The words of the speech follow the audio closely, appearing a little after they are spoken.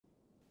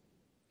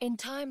In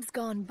times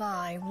gone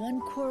by, one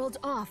quarreled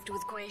oft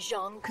with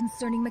Guizhong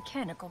concerning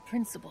mechanical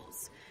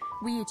principles.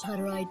 We each had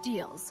our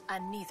ideals,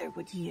 and neither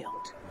would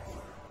yield.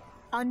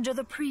 Under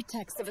the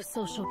pretext of a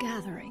social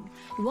gathering,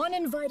 one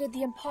invited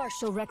the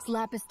impartial Rex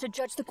Lapis to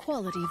judge the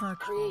quality of our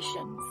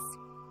creations.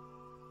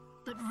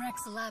 But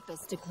Rex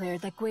Lapis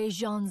declared that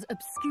Guizhong's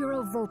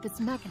Obscuro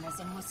Vopis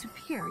mechanism was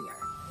superior.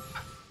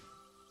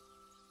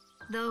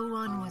 Though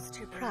one was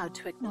too proud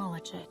to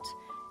acknowledge it,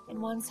 in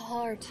one's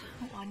heart,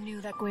 one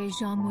knew that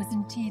Guizhong was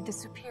indeed the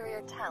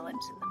superior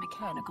talent in the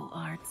mechanical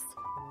arts.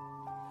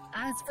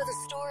 As for the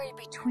story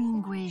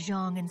between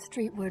Guizhong and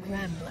Streetward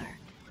Rambler,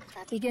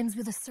 that begins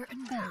with a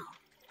certain bell.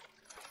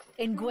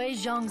 In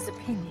Guizhong's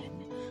opinion,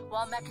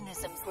 while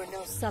mechanisms were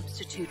no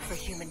substitute for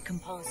human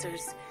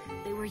composers,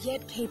 they were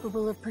yet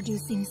capable of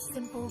producing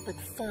simple but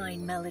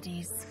fine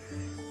melodies.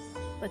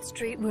 But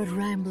Streetward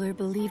Rambler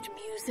believed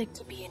music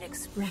to be an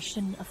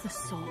expression of the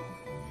soul,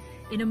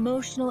 an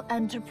emotional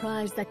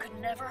enterprise that could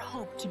never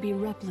hope to be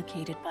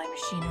replicated by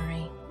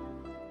machinery.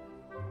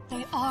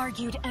 They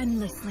argued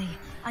endlessly,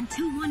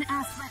 until one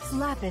asked Rex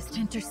Lapis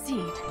to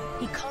intercede.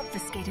 He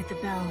confiscated the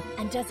bell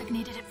and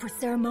designated it for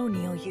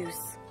ceremonial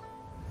use.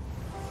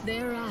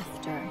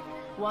 Thereafter,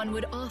 one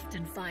would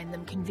often find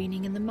them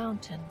convening in the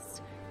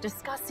mountains,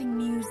 discussing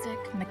music,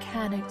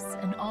 mechanics,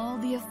 and all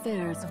the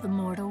affairs of the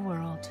mortal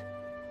world.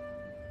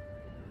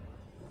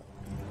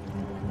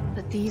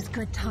 But these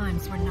good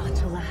times were not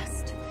to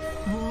last.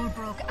 War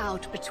broke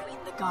out between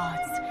the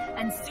gods,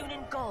 and soon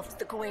engulfed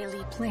the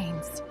Guili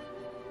plains.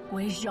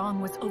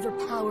 Guizhong was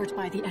overpowered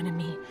by the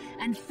enemy,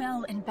 and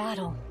fell in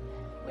battle.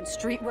 When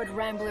Streetward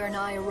Rambler and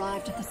I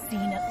arrived at the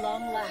scene at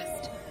long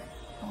last,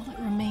 all that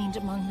remained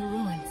among the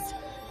ruins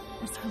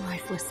was her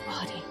lifeless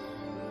body.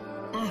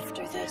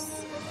 After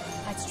this,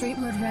 at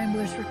Streetward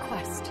Rambler's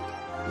request,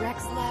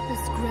 Rex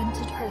Lapis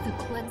granted her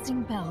the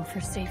cleansing bell for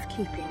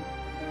safekeeping.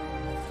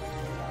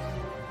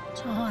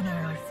 To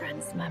honor our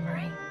friend's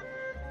memory,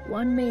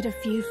 one made a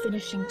few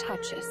finishing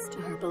touches to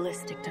her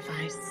ballistic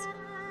device.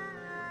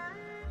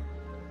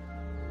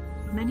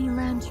 Many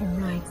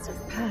lantern rites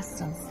have passed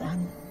since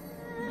then.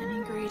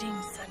 Many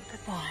greetings and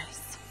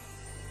goodbyes.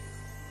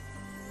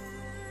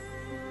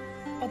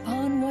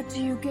 Upon what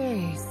do you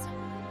gaze?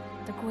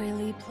 The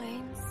Guili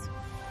Plains?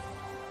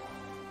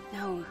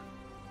 No.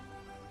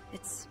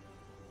 It's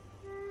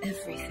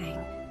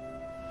everything.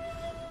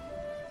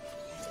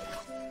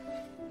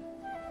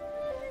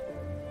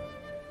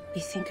 We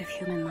think of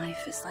human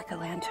life as like a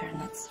lantern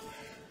that's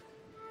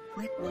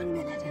lit one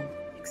minute and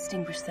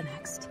extinguished the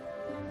next.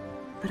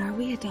 But are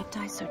we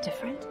Adepti so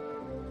different?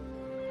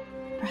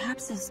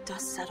 Perhaps as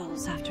dust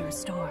settles after a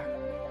storm,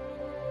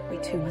 we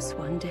too must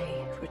one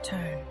day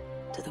return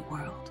to the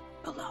world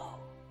below.